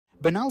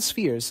Bernal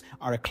Spheres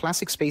are a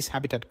classic space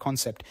habitat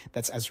concept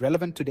that's as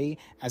relevant today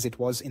as it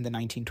was in the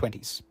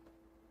 1920s.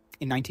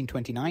 In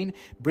 1929,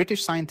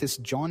 British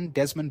scientist John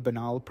Desmond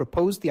Bernal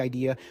proposed the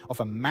idea of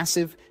a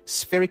massive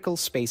spherical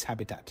space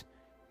habitat.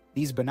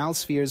 These Bernal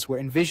spheres were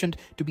envisioned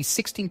to be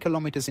 16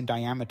 kilometers in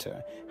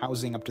diameter,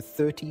 housing up to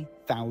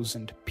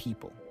 30,000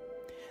 people.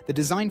 The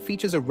design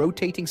features a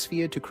rotating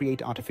sphere to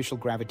create artificial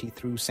gravity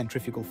through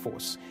centrifugal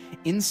force.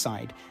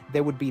 Inside,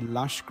 there would be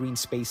lush green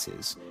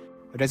spaces,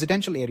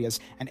 residential areas,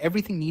 and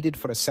everything needed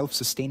for a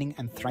self-sustaining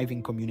and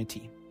thriving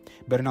community.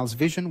 Bernal's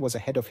vision was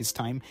ahead of his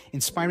time,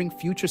 inspiring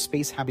future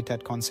space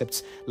habitat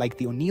concepts like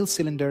the O'Neill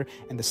cylinder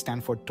and the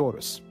Stanford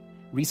torus.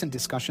 Recent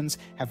discussions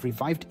have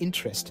revived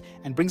interest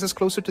and brings us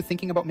closer to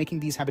thinking about making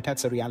these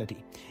habitats a reality.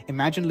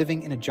 Imagine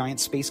living in a giant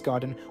space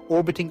garden,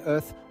 orbiting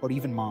Earth or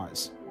even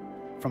Mars.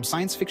 From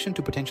science fiction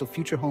to potential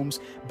future homes,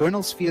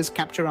 Bernal Spheres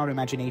capture our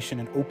imagination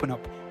and open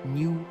up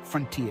new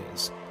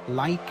frontiers.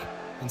 Like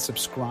and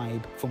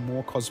subscribe for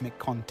more cosmic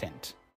content.